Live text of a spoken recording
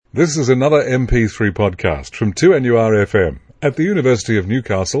This is another MP3 podcast from 2NURFM at the University of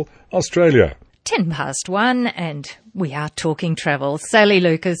Newcastle, Australia. 1:10, and we are talking travel. Sally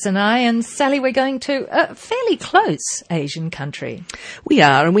Lucas and I. And Sally, we're going to a fairly close Asian country. We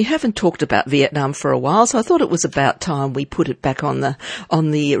are, and we haven't talked about Vietnam for a while, so I thought it was about time we put it back on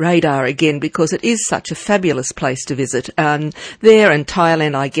the radar again, because it is such a fabulous place to visit. There and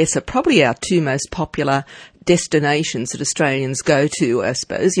Thailand, I guess, are probably our two most popular destinations that Australians go to, I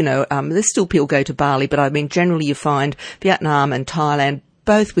suppose. There's still people go to Bali, but I mean, generally you find Vietnam and Thailand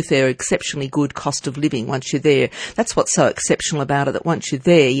both with their exceptionally good cost of living once you're there. That's what's so exceptional about it, that once you're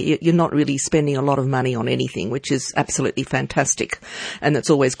there, you're not really spending a lot of money on anything, which is absolutely fantastic. And that's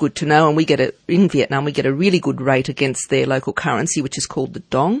always good to know. And in Vietnam, we get a really good rate against their local currency, which is called the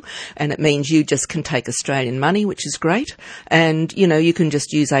dong. And it means you just can take Australian money, which is great. And, you can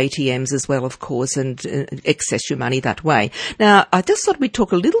just use ATMs as well, of course, and access your money that way. Now, I just thought we'd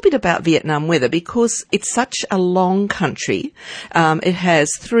talk a little bit about Vietnam weather, because it's such a long country. It has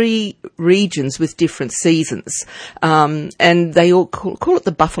 3 regions with different seasons, and they all call it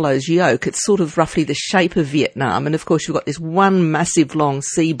the buffalo's yoke. It's sort of roughly the shape of Vietnam, and of course you've got this one massive long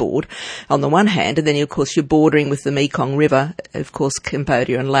seaboard on the one hand, and then of course you're bordering with the Mekong River, of course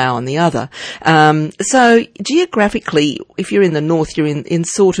Cambodia and Laos on the other. So geographically, if you're in the north, you're in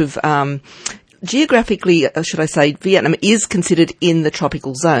sort of geographically, should I say, Vietnam is considered in the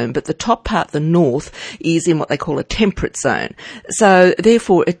tropical zone, but the top part, the north, is in what they call a temperate zone. So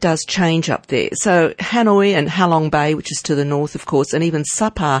therefore it does change up there. So Hanoi and Ha Long Bay, which is to the north, of course, and even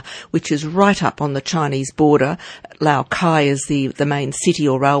Sapa, which is right up on the Chinese border. Lao Cai is the main city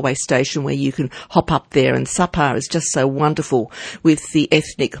or railway station where you can hop up there, and Sapa is just so wonderful with the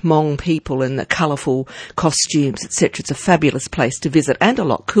ethnic Hmong people and the colourful costumes, etc. It's a fabulous place to visit, and a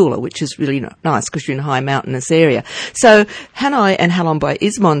lot cooler, which is really nice because you're in a high mountainous area. So Hanoi and Ha Long Bay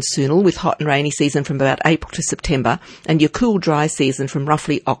is monsoonal, with hot and rainy season from about April to September, and your cool dry season from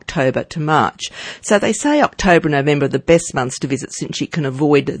roughly October to March. So they say October and November are the best months to visit, since you can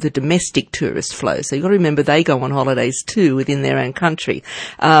avoid the domestic tourist flow. So you've got to remember they go on holidays too within their own country,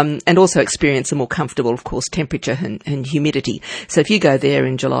 and also experience a more comfortable, of course, temperature and humidity. So if you go there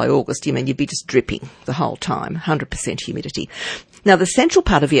in July, August, you'd be just dripping the whole time, 100% humidity. Now, the central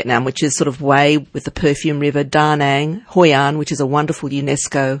part of Vietnam, which is sort of Hue with the Perfume River, Da Nang, Hoi An, which is a wonderful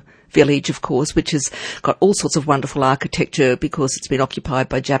UNESCO village, of course, which has got all sorts of wonderful architecture because it's been occupied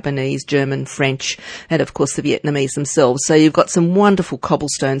by Japanese, German, French, and of course the Vietnamese themselves. So you've got some wonderful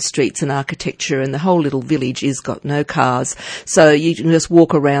cobblestone streets and architecture, and the whole little village is got no cars. So you can just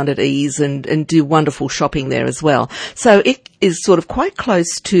walk around at ease and do wonderful shopping there as well. So it is sort of quite close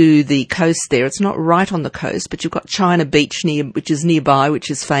to the coast there. It's not right on the coast, but you've got China Beach which is nearby, which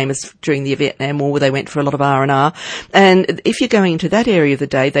is famous during the Vietnam War, where they went for a lot of R&R. And if you're going into that area of the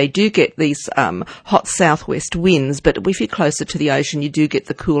day, they do get these hot southwest winds, but if you're closer to the ocean, you do get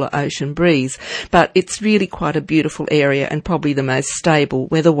the cooler ocean breeze. But it's really quite a beautiful area, and probably the most stable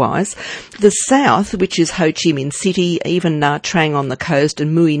weather-wise. The south, which is Ho Chi Minh City, even Nha Trang on the coast,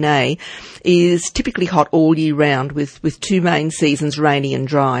 and Mui Ne, is typically hot all year round, with 2 main seasons, rainy and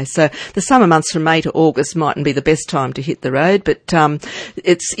dry. So the summer months from May to August mightn't be the best time to hit the road, but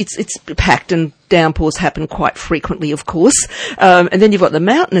it's packed, and downpours happen quite frequently, of course. And then you've got the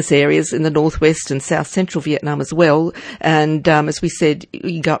mountainous areas in the northwest and south central Vietnam as well. And as we said,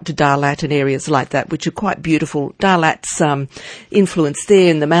 you go up to Da Lat and areas like that, which are quite beautiful. Da Lat's influence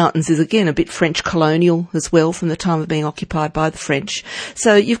there in the mountains is, again, a bit French colonial as well, from the time of being occupied by the French.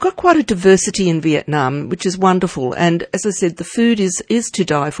 So you've got quite a diversity in Vietnam, which is wonderful. And as I said, the food is to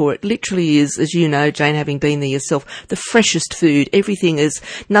die for. It literally is, as you know, Jane, having been there yourself, the freshest food.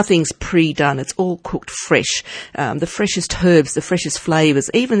 Nothing's pre-done. It's all cooked fresh. The freshest herbs, the freshest flavours,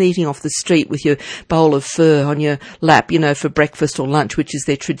 even eating off the street with your bowl of pho on your lap, for breakfast or lunch, which is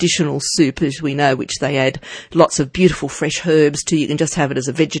their traditional soup, as we know, which they add lots of beautiful fresh herbs to. You can just have it as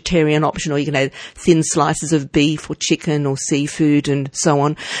a vegetarian option, or you can add thin slices of beef or chicken or seafood and so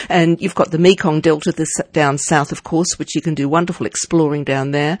on. And you've got the Mekong Delta down south, of course, which you can do wonderful exploring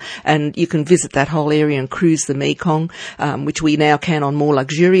down there, and you can visit that whole area and cruise the Mekong, which we now can on more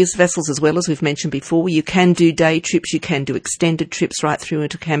luxurious vessels as well, as we've mentioned before. You can do day trips, you can do extended trips right through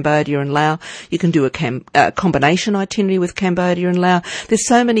into Cambodia and Laos. You can do a combination itinerary with Cambodia and Laos. There's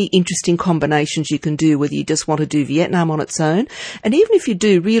so many interesting combinations you can do, whether you just want to do Vietnam on its own. And even if you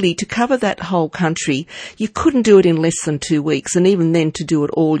do, really, to cover that whole country, you couldn't do it in less than 2 weeks. And even then, to do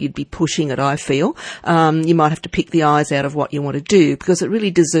it all, you'd be pushing it, I feel. You might have to pick the eyes out of what you want to do, because it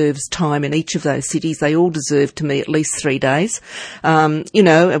really deserves time in each of those cities. They all deserve, to me, at least 3 days,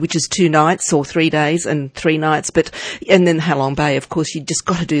 which is 2 nights or or 3 days and 3 nights, and then Halong Bay, of course, you just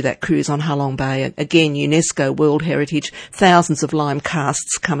got to do that cruise on Halong Bay. Again, UNESCO World Heritage, thousands of lime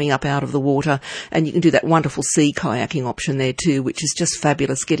casts coming up out of the water, and you can do that wonderful sea kayaking option there too, which is just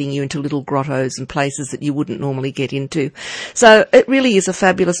fabulous, getting you into little grottos and places that you wouldn't normally get into. So it really is a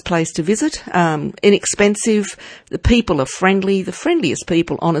fabulous place to visit, inexpensive. The people are friendly, the friendliest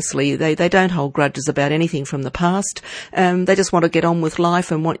people, honestly. They don't hold grudges about anything from the past. They just want to get on with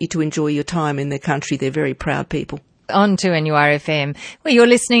life and want you to enjoy your time in their country. They're very proud people. On to NURFM, where you're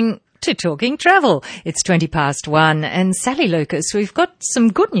listening to Talking Travel. It's 1:20, and Sally Lucas, we've got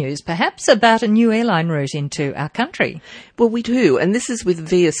some good news, perhaps, about a new airline route into our country. Well, we do, and this is with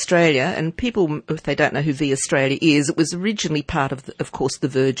V Australia, and people, if they don't know who V Australia is, it was originally part of course, the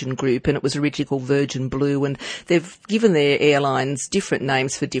Virgin Group, and it was originally called Virgin Blue, and they've given their airlines different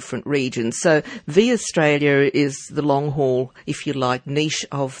names for different regions. So V Australia is the long haul, if you like, niche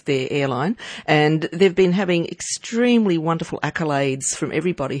of their airline, and they've been having extremely wonderful accolades from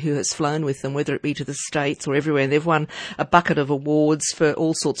everybody who has flown with them, whether it be to the States or everywhere. They've won a bucket of awards for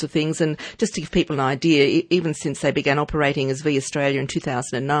all sorts of things, and just to give people an idea, even since they began operating as V Australia in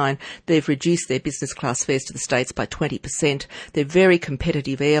 2009, they've reduced their business class fares to the States by 20%. They're a very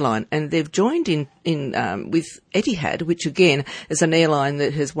competitive airline, and they've joined in with Etihad, which again is an airline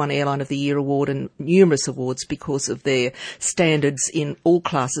that has won Airline of the Year award and numerous awards because of their standards in all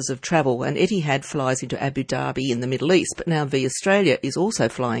classes of travel. And Etihad flies into Abu Dhabi in the Middle East, but now V Australia is also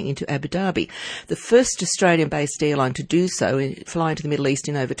flying into Abu Dhabi, the first Australian-based airline to do so, flying to the Middle East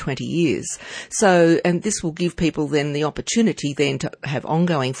in over 20 years. So, and this will give people then the opportunity then to have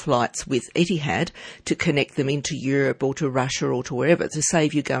ongoing flights with Etihad to connect them into Europe or to Russia or to wherever, to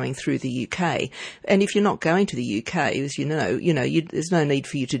save you going through the UK. And if you're not going to the UK, as you know, there's no need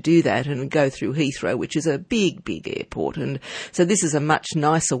for you to do that and go through Heathrow, which is a big, big airport. And so this is a much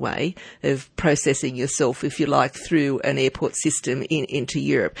nicer way of processing yourself, if you like, through an airport system into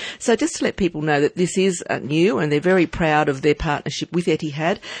Europe. So just to let people know that this is new, and they're very proud of their partnership with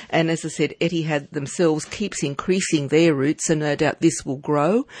Etihad. And as I said, Etihad themselves keeps increasing their routes, and no doubt this will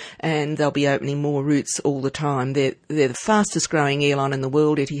grow, and they'll be opening more routes all the time. They're the fastest growing airline in the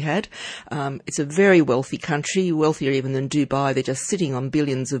world, Etihad. It's a very wealthy country, wealthier even than Dubai. They're just sitting on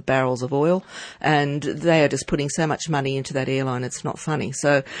billions of barrels of oil, and they are just putting so much money into that airline, it's not funny.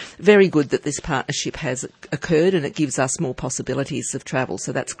 So very good that this partnership has occurred, and it gives us more possibilities of travel,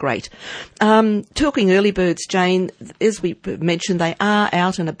 so that's great. Talking early birds, Jane, as we mentioned, they are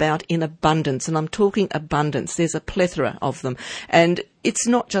out and about in abundance, and I'm talking abundance. There's a plethora of them, and it's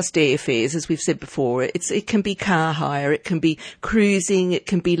not just airfares, as we've said before. It can be car hire, it can be cruising, it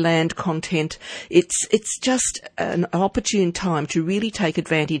can be land content. It's just an opportune time to really take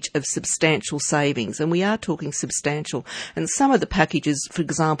advantage of substantial savings, and we are talking substantial. And some of the packages, for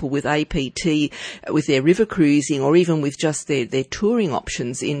example, with APT, with their river cruising, or even with just their touring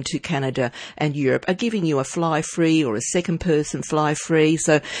options into Canada and Europe, are giving you a fly free or a second person fly free.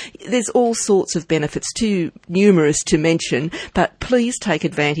 So there's all sorts of benefits, too numerous to mention, but please take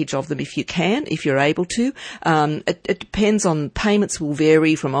advantage of them if you can, if you're able to. It depends on, payments will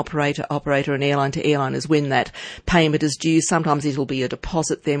vary from operator to operator and airline to airline as when that payment is due. Sometimes it'll be a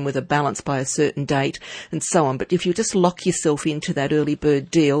deposit then with a balance by a certain date and so on. But if you just lock yourself into that early bird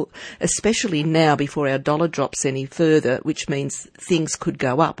deal, especially now before our dollar drops any further, which means things could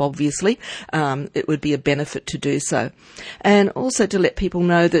go up, obviously, it would be a benefit to do so. And also to let people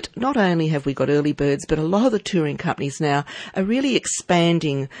know that not only have we got early birds, but a lot of the touring companies now are really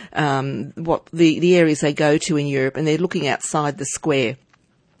expanding what the areas they go to in Europe, and they're looking outside the square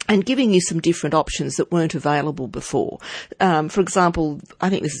and giving you some different options that weren't available before. For example, I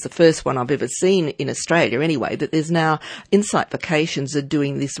think this is the first one I've ever seen in Australia anyway, that there's now Insight Vacations are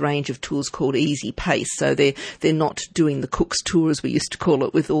doing this range of tours called Easy Pace. So they're not doing the Cook's tour, as we used to call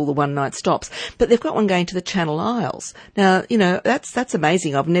it, with all the one-night stops, but they've got one going to the Channel Isles. Now, that's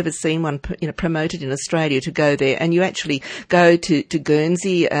amazing. I've never seen one promoted in Australia to go there, and you actually go to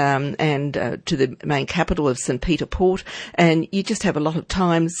Guernsey and to the main capital of St. Peter Port, and you just have a lot of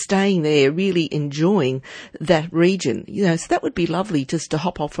time staying there, really enjoying that region. So that would be lovely, just to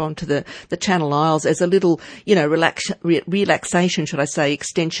hop off onto the Channel Isles as a little, relaxation, should I say,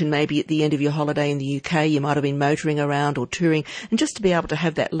 extension maybe at the end of your holiday in the UK. You might have been motoring around or touring, and just to be able to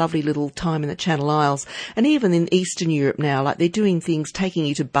have that lovely little time in the Channel Isles. And even in Eastern Europe now, like they're doing things, taking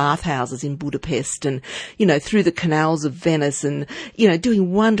you to bathhouses in Budapest and, through the canals of Venice, and,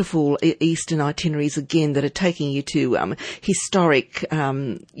 doing wonderful Eastern itineraries again that are taking you to historic,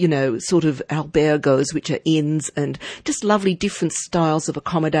 sort of albergos, which are inns, and just lovely different styles of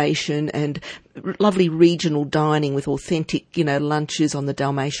accommodation, and lovely regional dining with authentic, lunches on the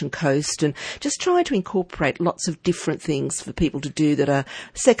Dalmatian coast, and just trying to incorporate lots of different things for people to do that are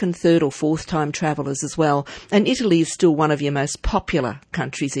second, third or fourth time travellers as well. And Italy is still one of your most popular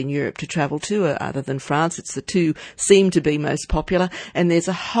countries in Europe to travel to, other than France. It's the two seem to be most popular, and there's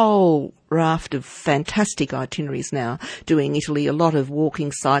a whole raft of fantastic itineraries now doing Italy, a lot of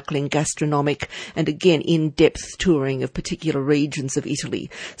walking, cycling, gastronomic, and again in-depth touring of particular regions of Italy.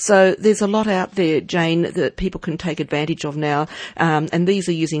 So there's a lot out there, Jane, that people can take advantage of now, and these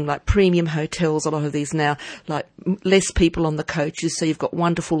are using like premium hotels, a lot of these now, like less people on the coaches, so you've got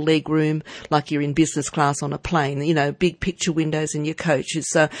wonderful leg room like you're in business class on a plane, big picture windows in your coaches.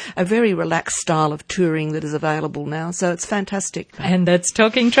 So a very relaxed style of touring that is available now, so it's fantastic. And that's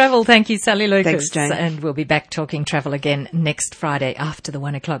Talking Travel. Thank you, Sally Lucas. Thanks, Jane. And we'll be back talking travel again next Friday after the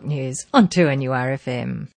 1 o'clock news on 2NURFM.